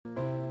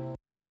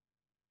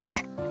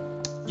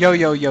Yo,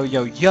 yo, yo,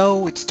 yo,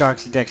 yo, it's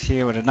DarksyDex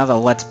here with another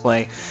Let's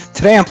Play.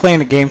 Today I'm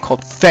playing a game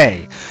called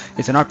FEY.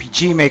 It's an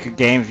RPG Maker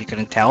game, if you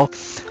couldn't tell.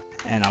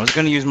 And I was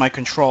gonna use my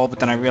control, but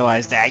then I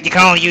realized that you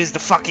can only use the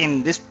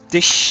fucking, this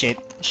shit.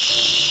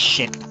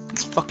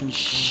 This fucking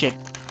shit.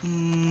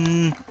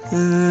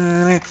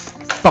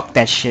 Fuck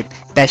that shit.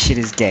 That shit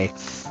is gay.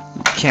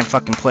 You can't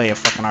fucking play a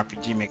fucking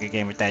RPG Maker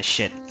game with that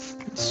shit.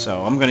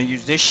 So I'm gonna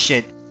use this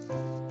shit.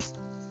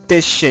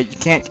 This shit, you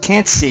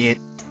can't see it.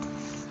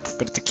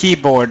 But it's a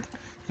keyboard.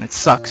 And it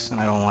sucks,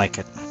 and I don't like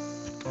it.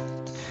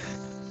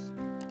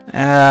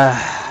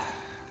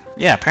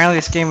 Yeah, apparently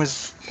this game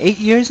was 8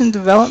 years in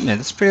development.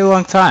 It's a pretty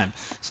long time.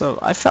 So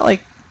I felt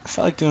like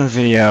doing a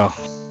video.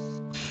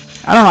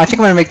 I don't know, I think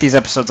I'm gonna make these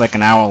episodes like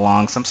an hour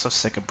long, so I'm so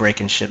sick of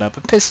breaking shit up.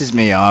 It pisses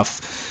me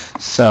off.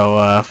 So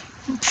I'm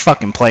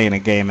fucking playing a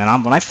game,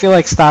 and when I feel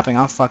like stopping,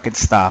 I'll fucking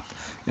stop.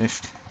 And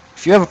if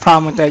you have a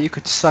problem with that, you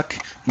could suck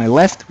my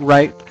left,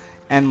 right,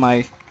 and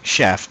my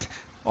shaft.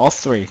 All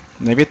three.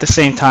 Maybe at the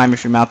same time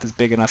if your mouth is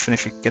big enough and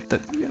if you get the,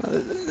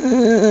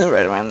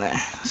 right around there.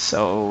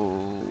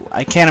 So,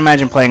 I can't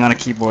imagine playing on a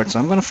keyboard, so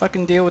I'm gonna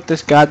fucking deal with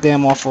this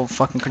goddamn awful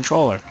fucking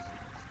controller.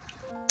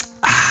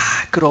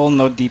 Good old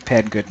no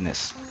D-pad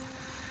goodness.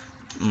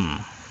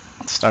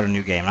 Let's start a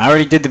new game. I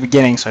already did the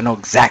beginning, so I know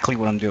exactly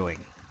what I'm doing.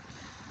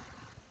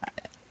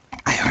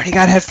 I already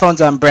got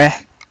headphones on, bruh.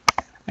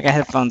 I got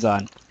headphones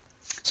on.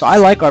 So I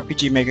like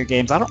RPG Maker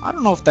games. I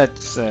don't know if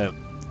that's,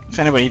 if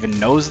anybody even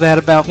knows that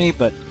about me,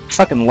 but I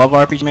fucking love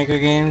RPG Maker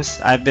games.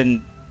 I've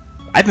been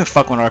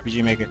fucking with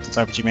RPG Maker since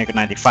RPG Maker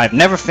 95.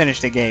 Never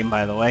finished a game,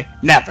 by the way.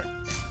 Never.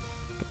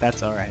 But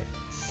that's alright.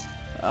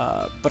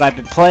 But I've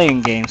been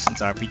playing games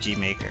since RPG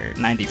Maker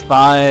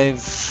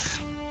 95.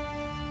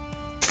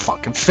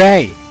 Fucking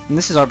FEY. And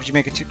this is RPG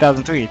Maker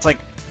 2003. It's like,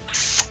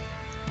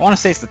 I want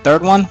to say it's the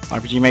third one.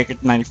 RPG Maker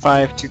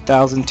 95,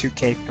 2000,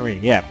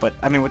 2K3. Yeah, but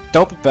I mean, what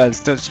dope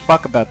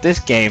about this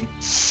game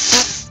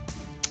is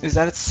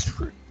that it's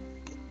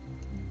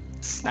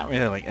not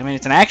really like, I mean,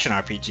 it's an action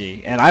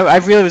RPG, and I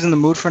really was in the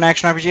mood for an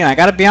action RPG, and I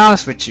gotta be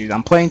honest with you,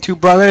 I'm playing Two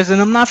Brothers, and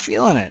I'm not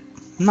feeling it.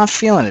 I'm not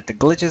feeling it. The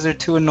glitches are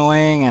too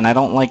annoying, and I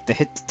don't like the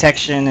hit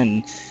detection,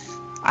 and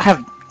I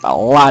have a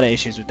lot of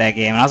issues with that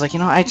game, and I was like, you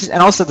know,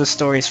 and also the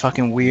story is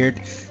fucking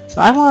weird,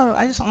 so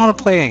I just want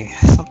to play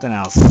something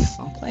else.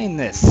 So I'm playing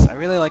this. I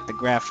really like the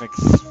graphics.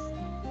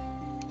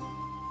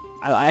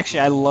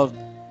 I love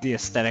the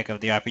aesthetic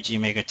of the RPG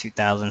Maker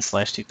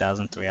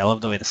 2000/2003. I love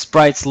the way the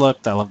sprites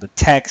looked. I love the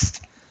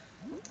text.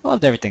 I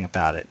loved everything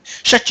about it.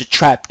 Shut your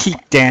trap,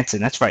 keep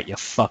dancing. That's right, you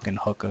fucking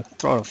hooker.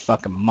 Throw the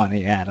fucking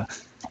money at her.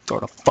 Throw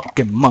the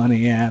fucking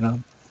money at her.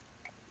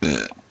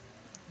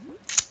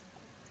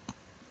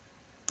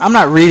 I'm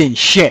not reading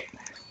shit. I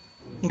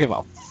don't give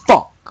a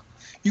fuck.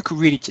 You can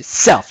read it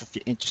yourself if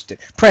you're interested.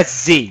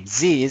 Press Z.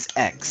 Z is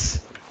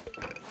X.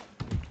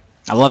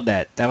 I love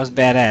that. That was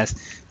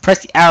badass.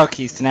 Press the arrow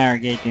keys to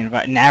navigate the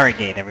environment.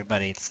 Navigate,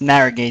 everybody. It's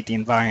navigate the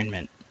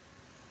environment.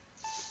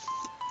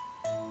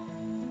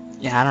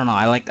 Yeah, I don't know.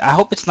 I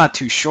hope it's not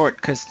too short,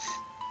 because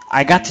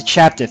I got to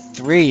chapter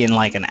 3 in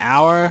like an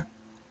hour,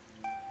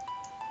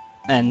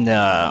 and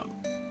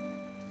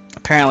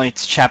apparently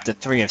it's chapter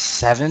 3 of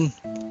 7.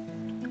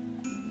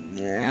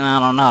 And I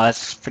don't know.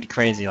 That's pretty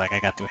crazy. Like, I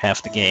got through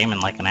half the game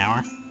in like an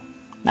hour.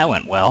 That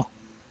went well.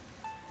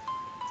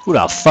 Who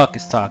the fuck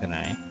is talking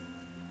to me?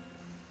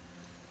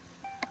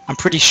 I'm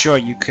pretty sure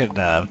you could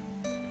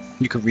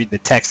read the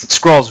text. It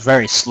scrolls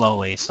very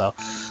slowly, so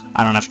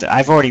I don't have to.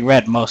 I've already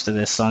read most of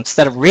this, so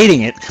instead of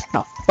reading it,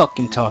 I'll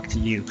fucking talk to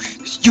you.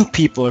 You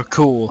people are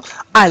cool.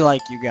 I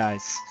like you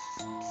guys.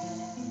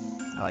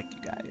 I like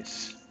you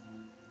guys.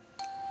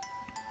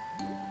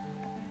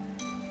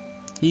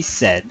 He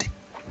said,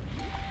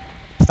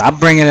 stop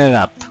bringing it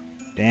up.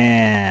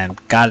 Damn,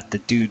 got the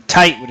dude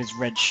tight with his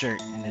red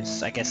shirt and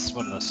his, I guess,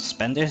 what are those,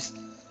 suspenders?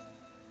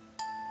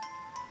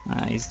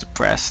 He's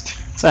depressed.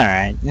 It's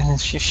alright.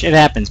 Shit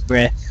happens,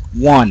 bruh.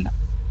 1.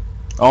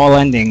 All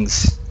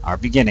endings are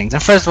beginnings.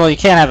 And first of all, you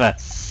can't have a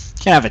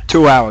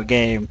 2-hour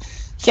game. You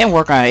can't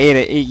work on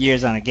 8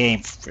 years on a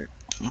game for.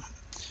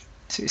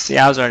 See,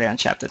 I was already on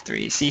chapter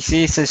 3. See,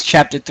 it says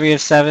chapter 3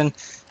 of 7.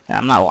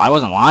 I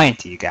wasn't lying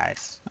to you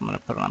guys. I'm gonna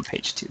put it on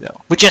page 2 though.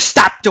 Would you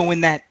stop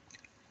doing that?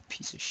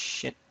 Piece of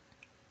shit.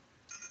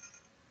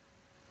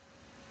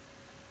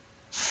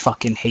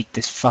 Fucking hate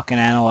this fucking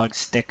analog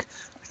stick.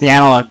 The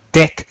analog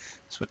dick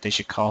is what they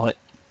should call it.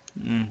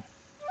 It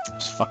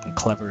was fucking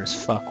clever as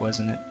fuck,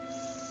 wasn't it?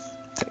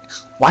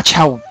 Watch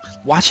how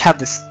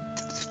this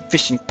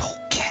fishing pole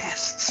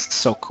casts. It's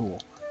so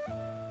cool.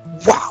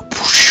 Wow,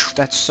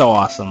 that's so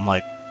awesome.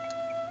 Like,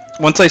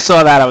 once I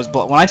saw that,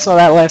 when I saw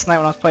that last night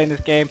when I was playing this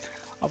game,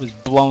 I was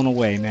blown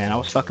away, man. I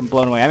was fucking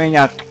blown away. I mean,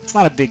 yeah, it's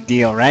not a big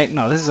deal, right?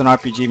 No, this is an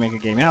RPG Maker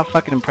game. You know how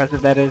fucking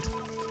impressive that is?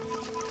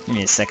 Give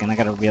me a second. I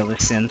gotta reel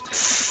this in.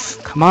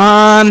 Come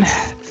on!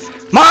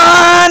 Come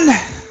on!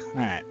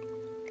 Alright.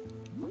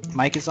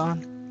 Mic is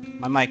on?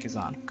 My mic is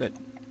on. Good.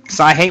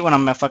 So I hate when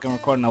I'm fucking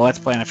recording a Let's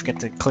Play and I forget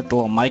to click the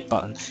little mic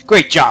button.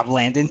 Great job,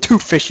 Landon. 2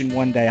 fish in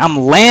one day. I'm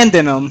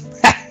landing them!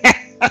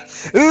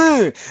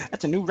 Ooh,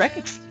 that's a new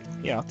record for you.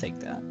 Yeah, I'll take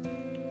that.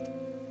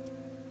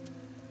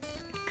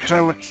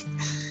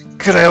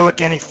 Could I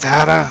look any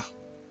fatter?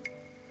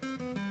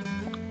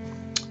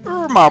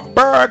 My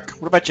back.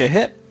 What about your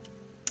hip?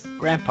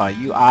 Grandpa,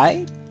 you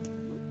aight?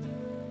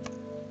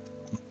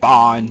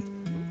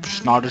 Fine.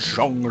 It's not as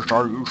young as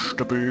I used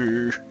to be.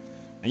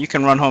 Now you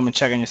can run home and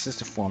check on your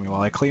sister for me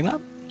while I clean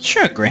up.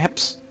 Sure,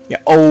 Gramps.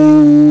 Yeah,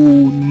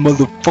 old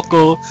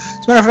motherfucker.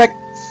 As a matter of fact,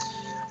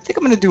 I think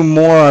I'm gonna do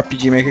more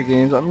RPG Maker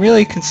games. I'm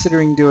really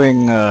considering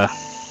doing, I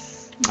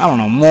don't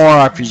know,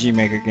 more RPG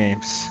Maker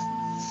games.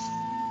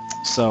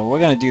 So we're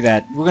gonna do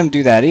that. We're gonna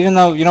do that. Even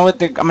though, you know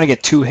what? I'm gonna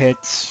get 2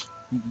 hits.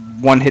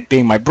 One hit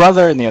being my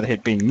brother, and the other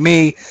hit being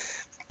me.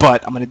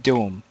 But I'm gonna do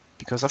them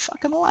because I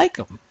fucking like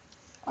them.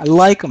 I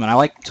like them, and I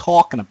like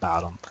talking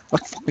about them. I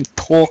like fucking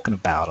talking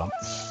about them.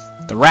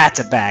 The rats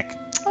are back.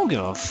 I don't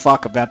give a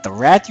fuck about the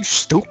rat. You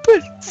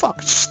stupid?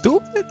 Fucking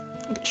stupid?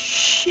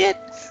 Shit.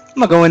 I'm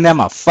gonna go in there. I'm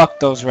gonna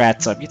fuck those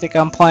rats up. You think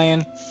I'm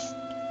playing?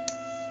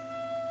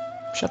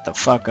 Shut the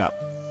fuck up.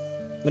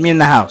 Let me in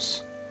the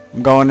house.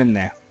 I'm going in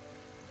there.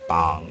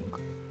 Bong.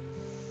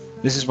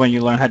 This is when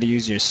you learn how to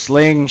use your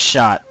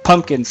slingshot.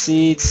 Pumpkin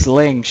seed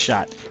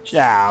slingshot.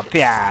 Bia,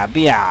 bia,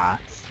 bia.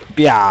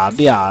 Bia,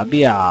 bia,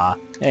 bia.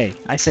 Hey,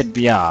 I said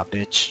bia,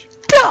 bitch.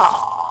 Bia!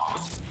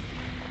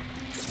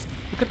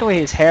 Look at the way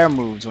his hair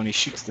moves when he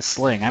shoots the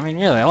sling. I mean,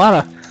 really,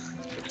 I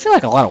feel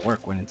like a lot of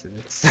work went into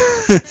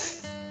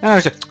this.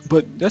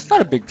 But that's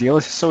not a big deal.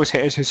 So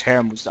his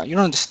hair moves down. You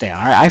don't understand,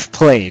 alright? I've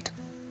played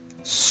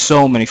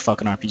so many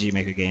fucking RPG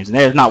Maker games, and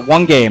there's not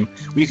one game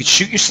where you could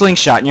shoot your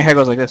slingshot and your hair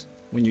goes like this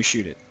when you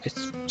shoot it.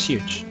 It's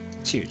huge.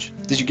 It's huge.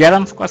 Did you get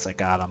him? Of course I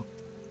got him.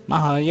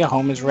 Your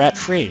home is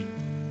rat-free.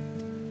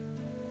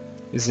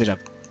 Is it a...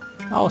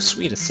 Oh,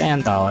 sweet, a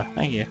sand dollar.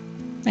 Thank you.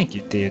 Thank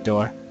you,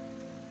 Theodore.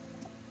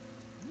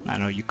 I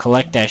know you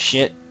collect that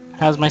shit.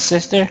 How's my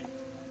sister?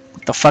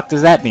 What the fuck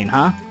does that mean,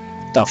 huh?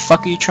 What the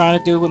fuck are you trying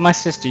to do with my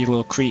sister, you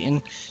little cretin?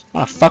 You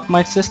wanna fuck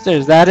my sister?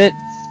 Is that it?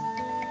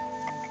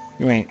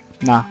 You ain't.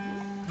 Nah.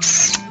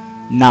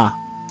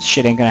 Nah.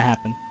 Shit ain't gonna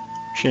happen.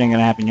 Shit ain't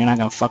gonna happen. You're not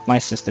gonna fuck my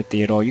sister,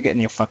 Theodore. You get in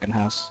your fucking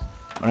house.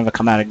 Don't ever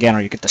come out again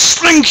or you get the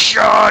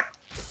slingshot!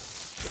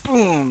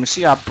 Boom!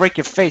 See, I'll break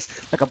your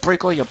face like I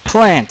break all your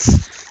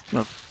plants. I'm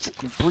gonna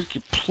fucking break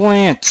your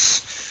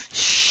plants.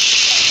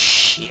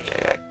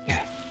 Shit.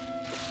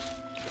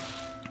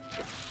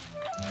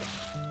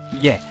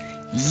 Yeah.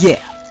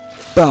 Yeah.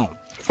 Boom.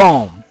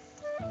 Boom.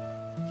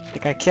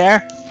 Think I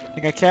care?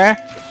 Think I care?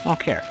 I don't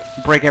care.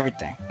 Break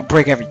everything.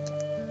 Break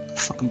everything.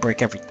 Fucking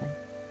break everything.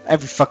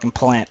 Every fucking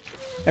plant.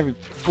 Every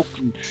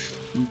fucking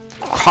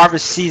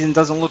harvest season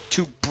doesn't look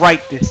too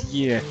bright this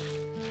year.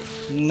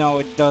 No,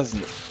 it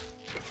doesn't.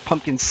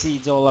 Pumpkin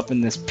seeds all up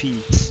in this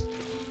piece.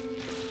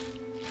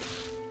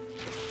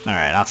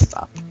 Alright, I'll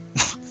stop.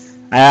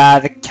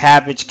 The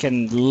cabbage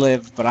can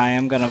live, but I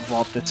am gonna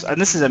vault this.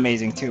 And this is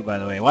amazing too, by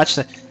the way. Watch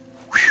the...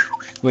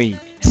 Wait,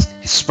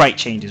 his sprite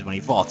changes when he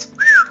vaults.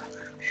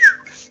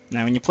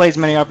 Now, when you play as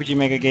many RPG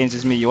Maker games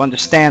as me, you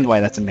understand why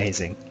that's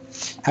amazing.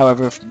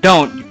 However, if you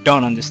don't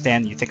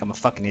understand, you think I'm a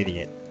fucking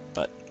idiot.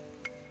 But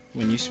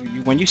when you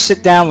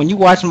sit down, when you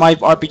watch my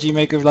RPG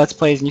Maker Let's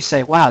Plays and you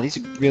say, wow, these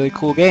are really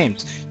cool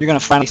games, you're going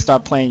to finally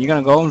start playing. You're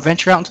going to go and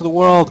venture out into the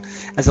world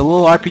as a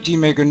little RPG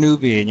Maker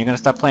newbie, and you're going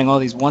to start playing all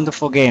these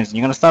wonderful games. And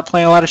you're going to start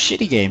playing a lot of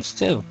shitty games,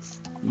 too.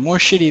 More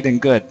shitty than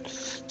good.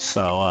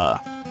 So,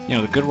 you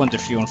know, the good ones are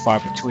few and far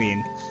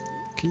between.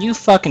 Can you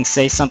fucking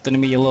say something to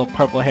me, you little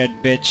purple-haired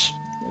bitch?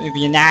 If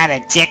you're not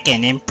a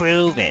chicken,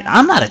 improve it.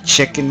 I'm not a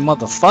chicken,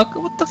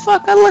 motherfucker. What the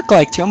fuck I look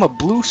like to you? I'm a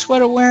blue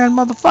sweater wearing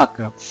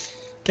motherfucker.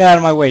 Get out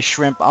of my way,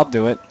 shrimp. I'll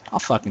do it. I'll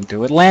fucking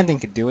do it. Landon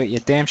can do it. You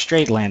damn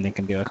straight Landon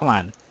can do it. Come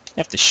on. You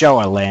have to show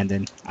our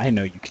Landon. I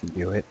know you can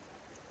do it.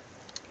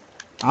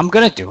 I'm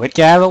gonna do it.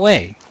 Get out of the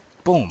way.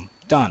 Boom.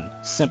 Done.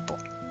 Simple.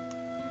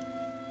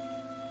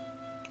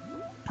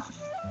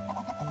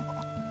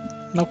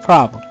 No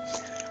problem.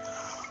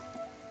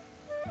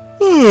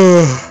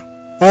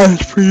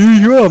 As per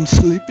usual, I'm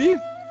sleepy.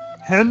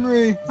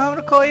 Henry, I'm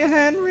gonna call you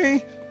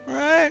Henry,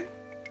 right?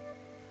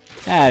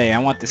 Daddy, I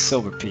want this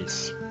silver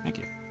piece. Thank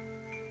you.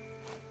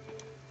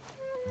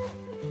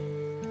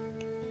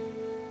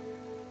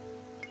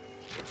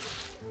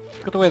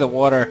 Look at the way the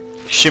water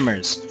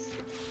shimmers.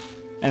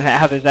 And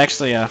how there's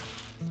actually a...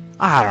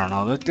 I don't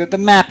know, the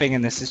mapping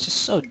in this is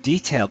just so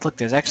detailed. Look,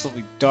 there's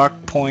actually dark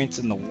points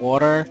in the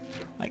water.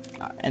 Like,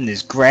 and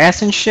there's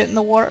grass and shit in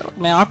the water.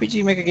 Man,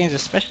 RPG Maker games,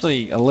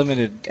 especially a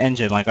limited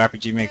engine like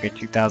RPG Maker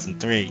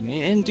 2003, they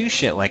didn't do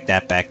shit like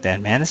that back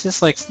then, man. It's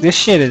just like, this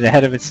shit is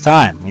ahead of its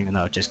time, even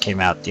though it just came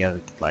out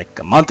like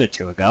a month or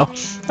two ago.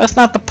 That's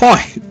not the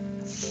point.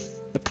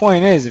 The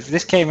point is, if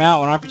this came out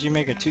when RPG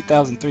Maker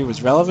 2003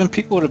 was relevant,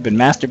 people would have been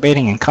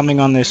masturbating and coming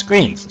on their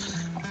screens.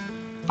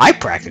 I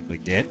practically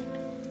did.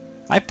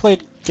 I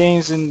played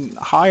games in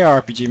higher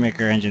RPG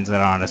Maker engines that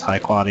aren't as high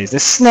quality as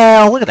this.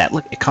 Snail! Look at that!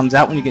 Look, it comes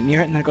out when you get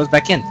near it and then it goes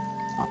back in.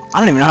 I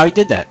don't even know how he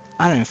did that.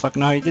 I don't even fucking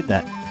know how he did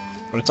that.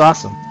 But it's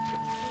awesome.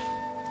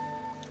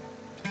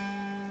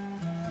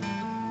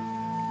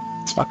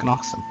 It's fucking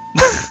awesome.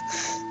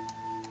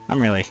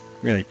 I'm really,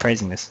 really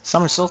praising this.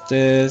 Summer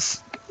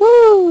solstice.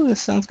 Woo!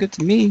 This sounds good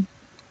to me.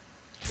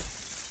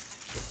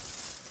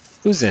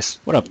 Who's this?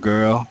 What up,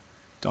 girl?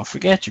 Don't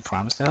forget, you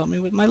promised to help me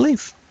with my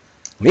leaf.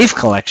 Leaf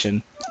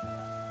collection?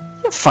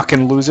 You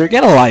fucking loser.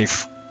 Get a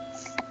life.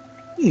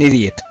 An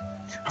idiot.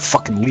 A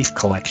fucking leaf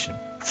collection.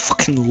 A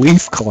fucking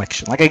leaf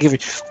collection. Like I give a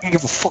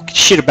fucking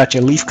shit about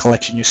your leaf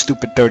collection, you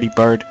stupid dirty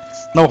bird.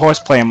 No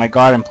horseplay in my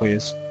garden,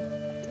 please.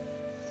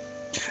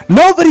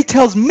 Nobody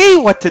tells me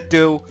what to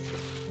do!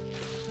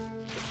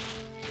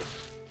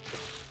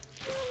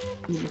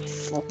 You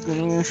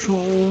fucking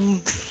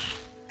asshole.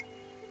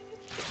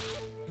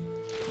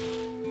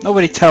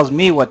 Nobody tells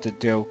me what to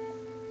do.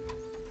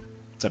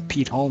 It's a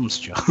Pete Holmes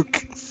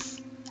joke.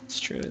 It's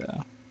true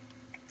though.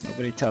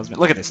 Nobody tells me.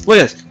 Look at this. Look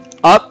at this.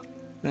 Up,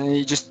 and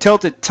you just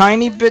tilt it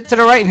tiny bit to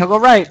the right, and he'll go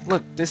right.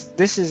 Look, this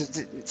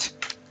is.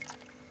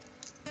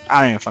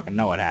 I don't even fucking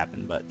know what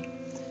happened, but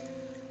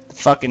the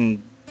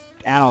fucking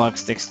analog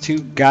stick's too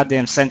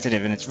goddamn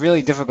sensitive, and it's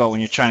really difficult when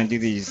you're trying to do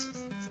these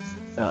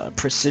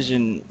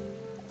precision,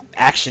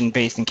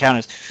 action-based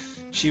encounters.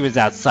 She was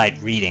outside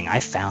reading.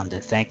 I found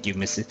it. Thank you,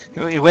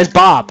 Mrs. Where's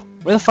Bob?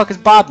 Where the fuck is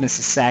Bob,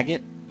 Mrs.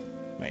 Saget?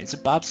 Wait, is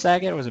it Bob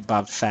Saget or is it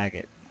Bob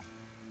Faggot?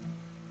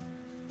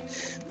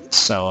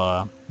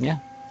 So, yeah.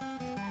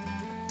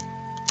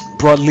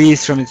 Brought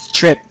leaves from his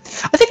trip.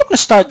 I think I'm gonna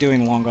start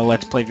doing longer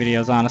Let's Play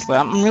videos, honestly.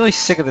 I'm really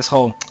sick of this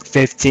whole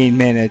 15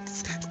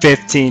 minutes.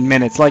 15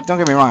 minutes. Like, don't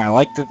get me wrong, I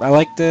like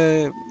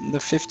the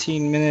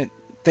 15-minute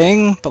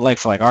thing, but like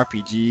for like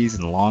RPGs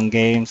and long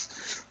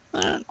games,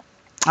 I don't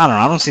know,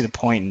 I don't see the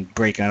point in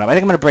breaking it up. I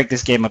think I'm gonna break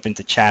this game up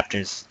into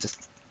chapters.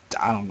 Just,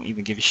 I don't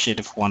even give a shit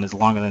if one is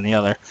longer than the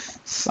other.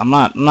 So I'm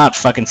not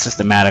fucking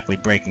systematically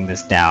breaking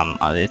this down.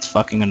 It's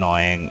fucking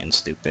annoying and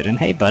stupid. And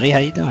hey, buddy, how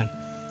you doing?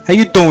 How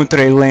you doing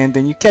today,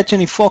 Landon? You catch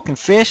any fucking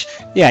fish?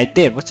 Yeah, I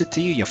did. What's it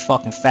to you, you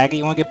fucking faggot?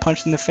 You wanna get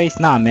punched in the face?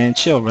 Nah, man,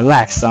 chill,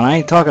 relax, son. I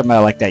ain't talking about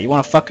it like that. You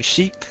wanna fuck a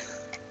sheep?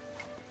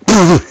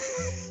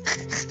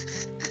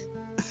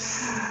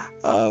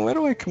 Where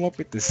do I come up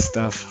with this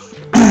stuff?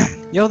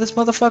 Yo, this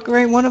motherfucker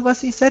ain't one of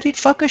us. He said he'd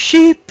fuck a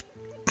sheep.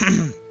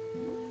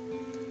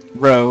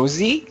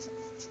 Rosie?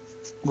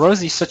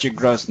 Rosie's such a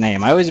gross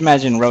name. I always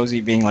imagine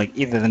Rosie being like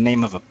either the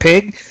name of a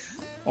pig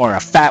or a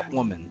fat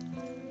woman.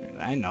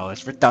 I know,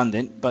 it's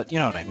redundant, but you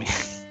know what I mean.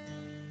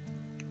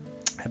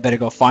 I better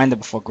go find her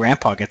before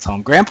Grandpa gets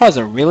home. Grandpa's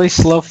a really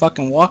slow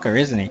fucking walker,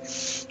 isn't he?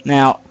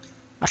 Now,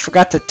 I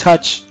forgot to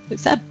touch...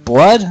 Is that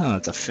blood? Oh,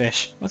 it's a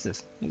fish. What's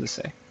this? What does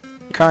it say?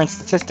 Current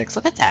statistics.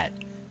 Look at that.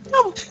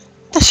 No,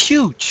 that's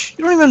huge.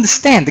 You don't even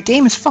understand. The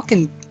game is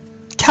fucking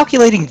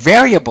calculating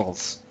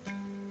variables.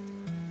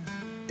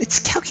 It's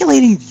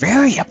calculating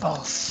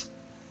variables.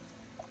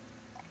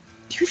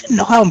 Do you even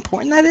know how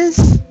important that is?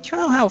 Do you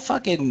know how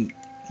fucking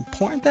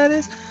important that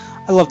is?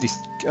 I love these,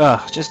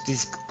 just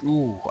these,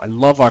 ooh, I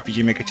love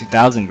RPG Maker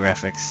 2000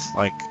 graphics.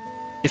 Like,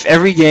 if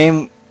every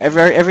game,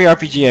 every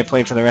RPG I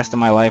played for the rest of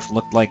my life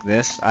looked like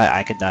this,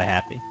 I could die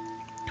happy.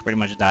 Could pretty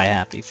much die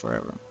happy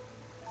forever.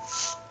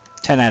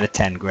 10 out of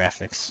 10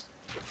 graphics.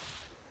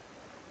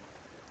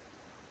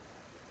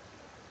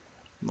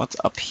 What's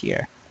up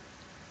here?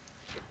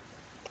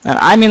 And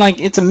I mean,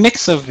 like, it's a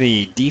mix of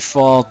the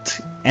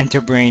default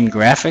Enterbrain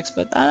graphics,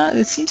 but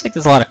it seems like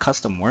there's a lot of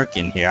custom work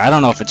in here. I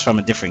don't know if it's from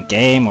a different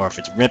game or if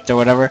it's ripped or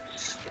whatever,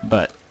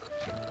 but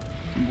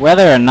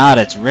whether or not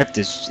it's ripped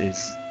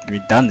is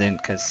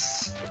redundant,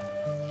 because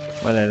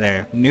whether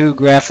they're new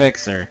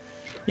graphics or...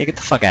 Yeah, get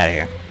the fuck out of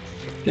here.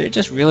 They're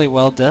just really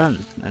well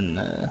done,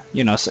 and,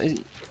 you know, so...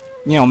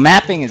 You know,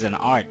 mapping is an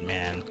art,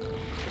 man.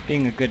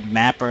 Being a good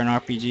mapper and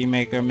RPG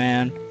Maker,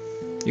 man,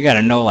 you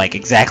gotta know, like,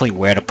 exactly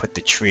where to put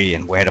the tree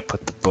and where to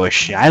put the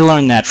bush. I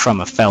learned that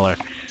from a fella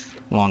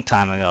a long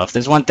time ago. If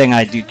there's one thing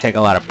I do take a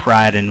lot of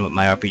pride in with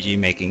my RPG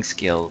making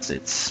skills,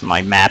 it's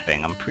my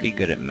mapping. I'm pretty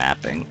good at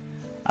mapping.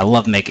 I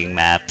love making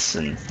maps,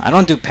 and I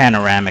don't do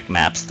panoramic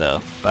maps, though,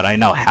 but I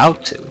know how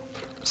to.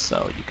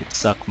 So, you could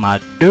suck my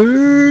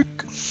dick.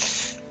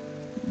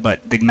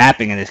 But the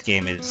mapping in this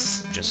game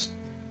is just...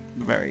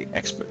 very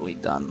expertly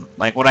done.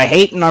 Like, what I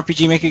hate in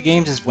RPG Maker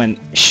games is when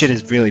shit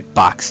is really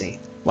boxy.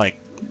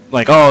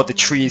 Like, oh, the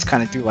trees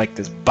kind of do like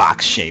this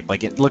box shape.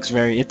 Like, it looks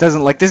very... It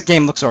doesn't... Like, this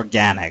game looks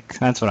organic.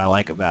 That's what I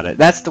like about it.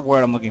 That's the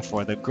word I'm looking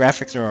for. The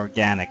graphics are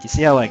organic. You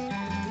see how, like...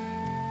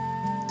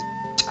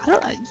 I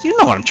don't... You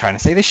know what I'm trying to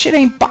say. This shit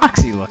ain't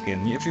boxy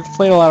looking. If you've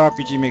played a lot of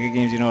RPG Maker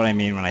games, you know what I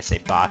mean when I say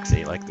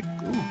boxy. Like, the...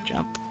 Ooh,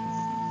 jump.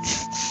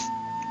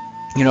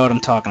 You know what I'm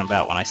talking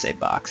about when I say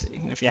boxy.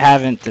 And if you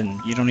haven't, then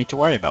you don't need to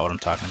worry about what I'm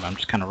talking about. I'm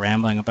just kind of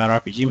rambling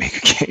about RPG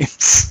Maker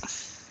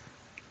games.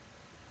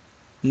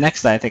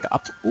 Next, I think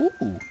I'll...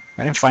 Ooh,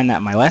 I didn't find that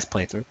in my last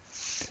playthrough.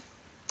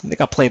 I think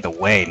I'll play The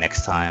Way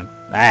next time.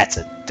 That's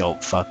a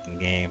dope fucking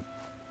game.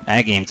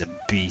 That game's a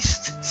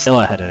beast.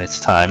 Still ahead of its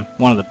time.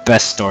 One of the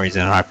best stories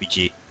in an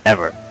RPG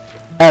ever.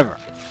 Ever.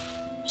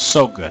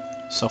 So good.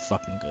 So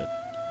fucking good.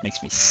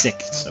 Makes me sick.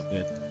 It's so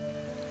good.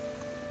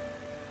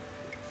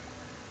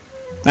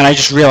 And I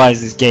just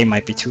realized this game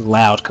might be too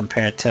loud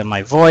compared to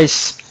my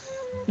voice.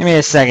 Give me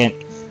a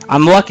second.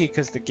 I'm lucky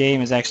because the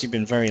game has actually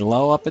been very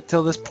low up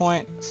until this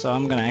point, so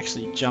I'm gonna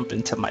actually jump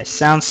into my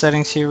sound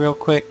settings here real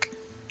quick.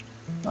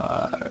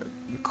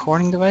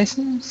 Recording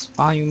devices,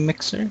 volume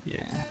mixer,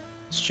 yeah.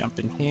 Let's jump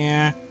in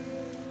here.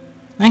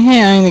 I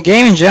mean, the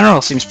game in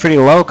general seems pretty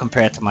low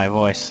compared to my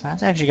voice.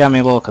 That's actually got me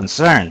a little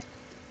concerned.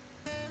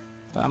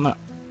 But I'm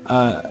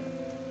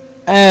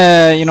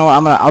gonna, you know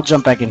what, I'll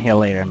jump back in here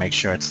later and make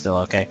sure it's still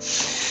okay.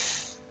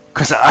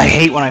 Cause I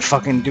hate when I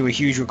fucking do a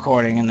huge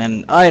recording and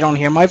then I don't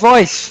hear my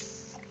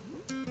voice.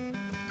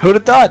 Who'd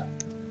have thought?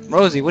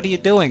 Rosie, what are you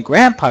doing?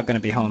 Grandpa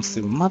gonna be home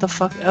soon,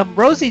 motherfucker.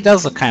 Rosie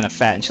does look kind of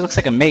fat, and she looks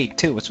like a maid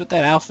too. What's with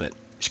that outfit?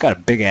 She's got a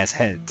big ass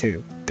head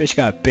too. Bitch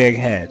got a big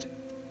head.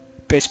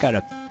 Bitch got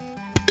a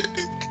big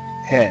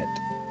head.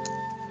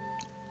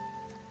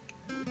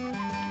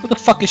 Who the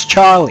fuck is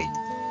Charlie?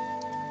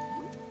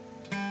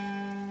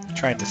 I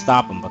tried to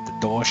stop him, but the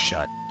door's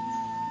shut.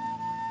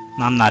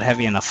 I'm not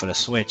heavy enough for the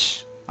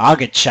switch. I'll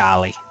get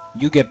Charlie.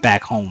 You get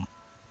back home,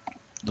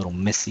 little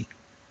Missy.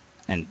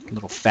 And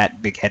little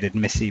fat, big-headed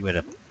Missy with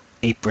a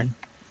apron.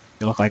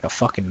 You look like a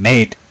fucking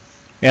maid.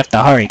 You have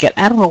to hurry. Get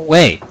out of the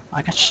way.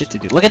 I got shit to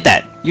do. Look at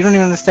that. You don't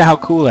even understand how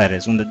cool that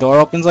is when the door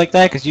opens like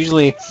that, because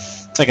usually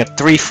it's like a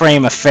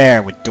 3-frame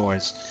affair with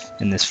doors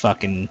in this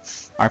fucking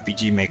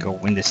RPG Maker,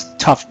 in this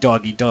tough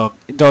doggy dog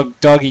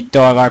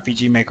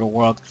RPG Maker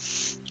world.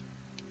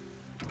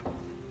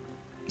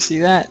 See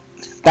that?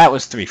 That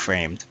was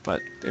 3-framed,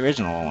 but the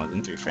original one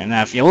wasn't 3-framed.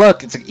 Now, if you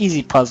look, it's an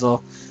easy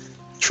puzzle.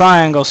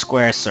 Triangle,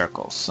 square,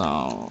 circle.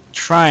 So,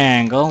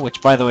 triangle,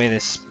 which, by the way,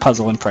 this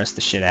puzzle impressed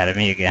the shit out of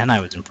me again. I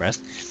was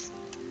impressed.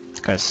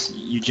 Because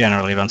you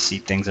generally don't see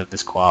things of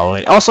this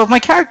quality. Also, if my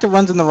character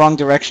runs in the wrong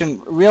direction,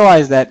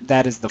 realize that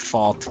that is the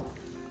fault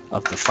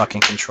of the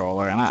fucking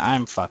controller. And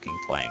I'm fucking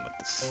playing with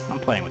this. I'm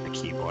playing with the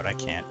keyboard. I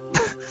can't.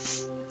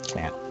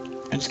 Can't.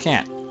 I just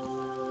can't.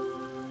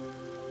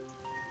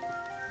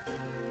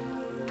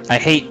 I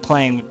hate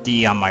playing with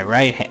D on my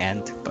right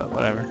hand, but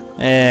whatever.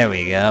 There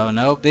we go.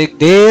 No big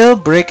deal.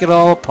 Break it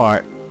all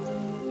apart.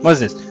 What is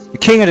this? The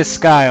king of the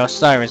sky,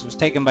 Osiris, was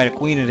taken by the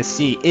queen of the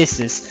sea,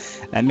 Isis,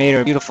 that made her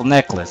a beautiful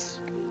necklace.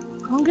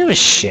 I don't give a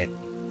shit.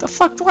 The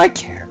fuck do I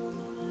care?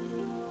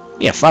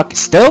 You fucking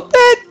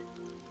stupid?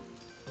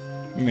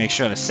 Let me make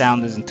sure the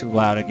sound isn't too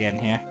loud again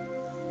here.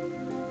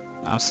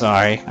 I'm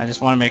sorry. I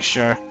just want to make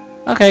sure.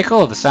 Okay,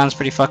 cool. The sound's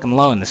pretty fucking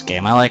low in this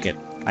game. I like it.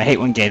 I hate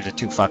when games are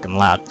too fucking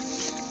loud.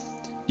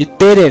 You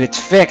did it. It's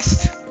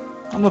fixed.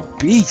 I'm a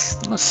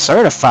beast. I'm a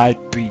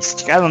certified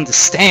beast. You gotta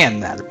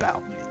understand that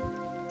about me.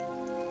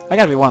 I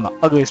gotta be one of the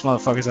ugliest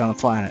motherfuckers on the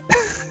planet.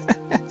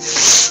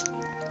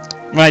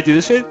 When I do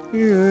this shit?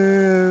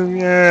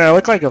 Yeah, I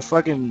look like a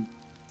fucking...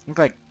 look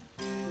like...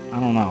 I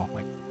don't know,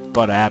 like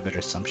Bud Abbott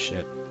or some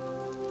shit.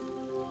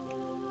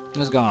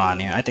 What's going on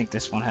here? I think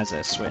this one has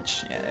a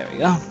switch. Yeah, there we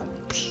go.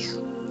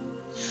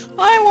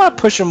 I want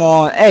to push them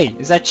all. Hey,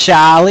 is that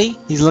Charlie?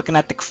 He's looking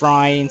at the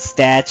crying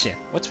statue.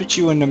 What's with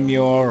you and the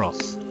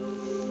murals?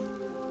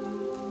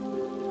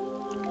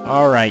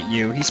 Alright,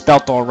 you. He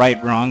spelt all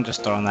right wrong.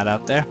 Just throwing that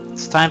out there.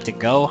 It's time to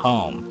go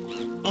home.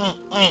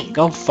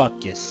 Go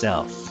fuck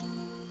yourself.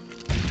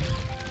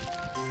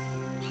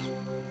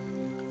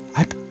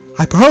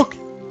 I broke!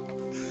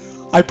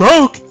 I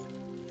broke!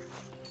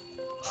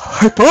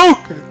 I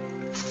broke!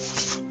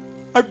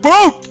 I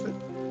broke!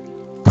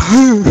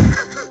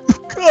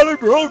 God, I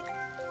broke!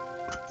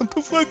 What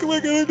the fuck am I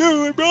gonna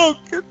do? I broke!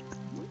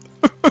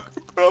 I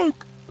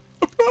broke!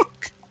 I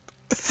broke!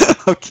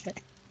 Okay.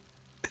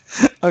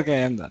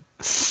 Okay, I'm done.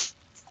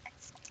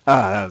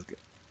 Ah, that was good.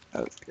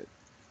 That was good.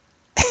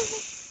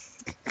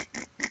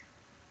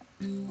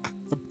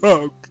 I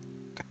broke!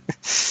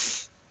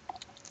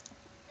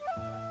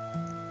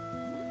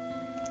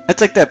 It's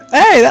like that.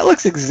 Hey, that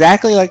looks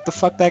exactly like the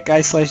fuck that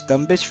guy slash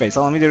dumb bitch face.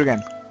 Oh, let me do it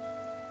again.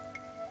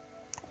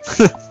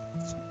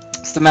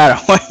 What's the matter?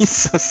 Why are you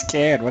so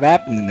scared? What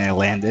happened in there,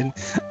 Landon?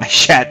 I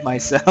shat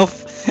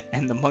myself,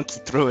 and the monkey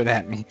threw it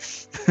at me.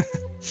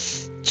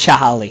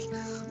 Charlie.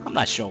 I'm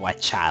not sure why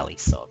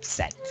Charlie's so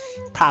upset.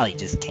 Probably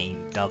just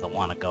doesn't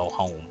want to go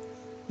home.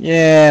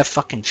 Yeah,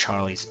 fucking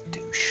Charlie's a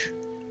douche.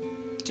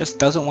 Just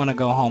doesn't want to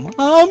go home.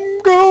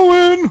 I'm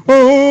going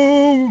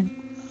home.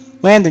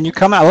 Landon, you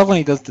come out. I love when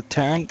he does the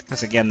turn,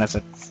 because again,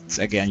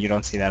 again, you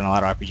don't see that in a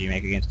lot of RPG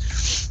Maker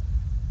games.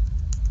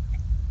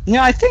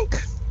 Yeah, I think.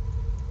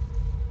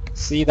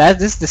 See,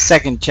 this is the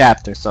second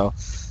chapter, so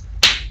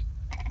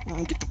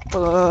get the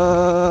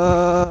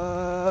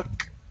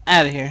fuck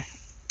out of here.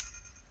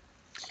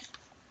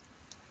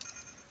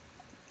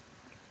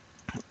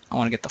 I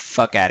want to get the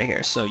fuck out of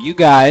here. So you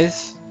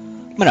guys,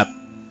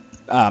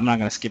 I'm not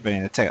gonna skip any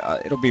of the text.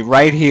 It'll be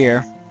right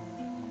here.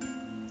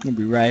 It'll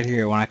be right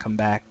here when I come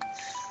back.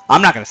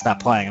 I'm not gonna stop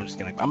playing. I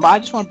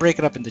just want to break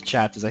it up into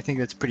chapters. I think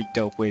that's a pretty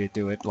dope way to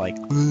do it. Like,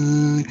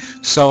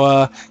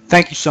 so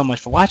thank you so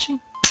much for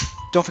watching.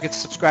 Don't forget to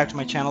subscribe to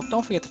my channel.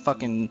 Don't forget to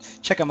fucking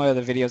check out my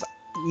other videos.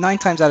 9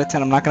 times out of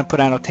 10, I'm not going to put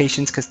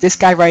annotations because this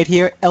guy right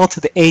here, L to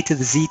the A to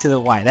the Z to the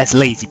Y. That's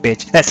lazy,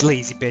 bitch. That's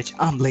lazy, bitch.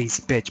 I'm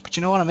lazy, bitch. But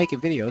you know what? I'm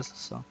making videos,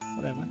 so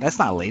whatever. That's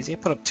not lazy. I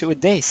put up 2 a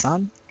day,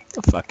 son.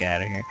 Get the fuck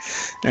out of here.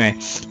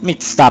 Alright, let me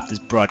stop this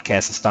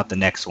broadcast and start the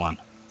next one.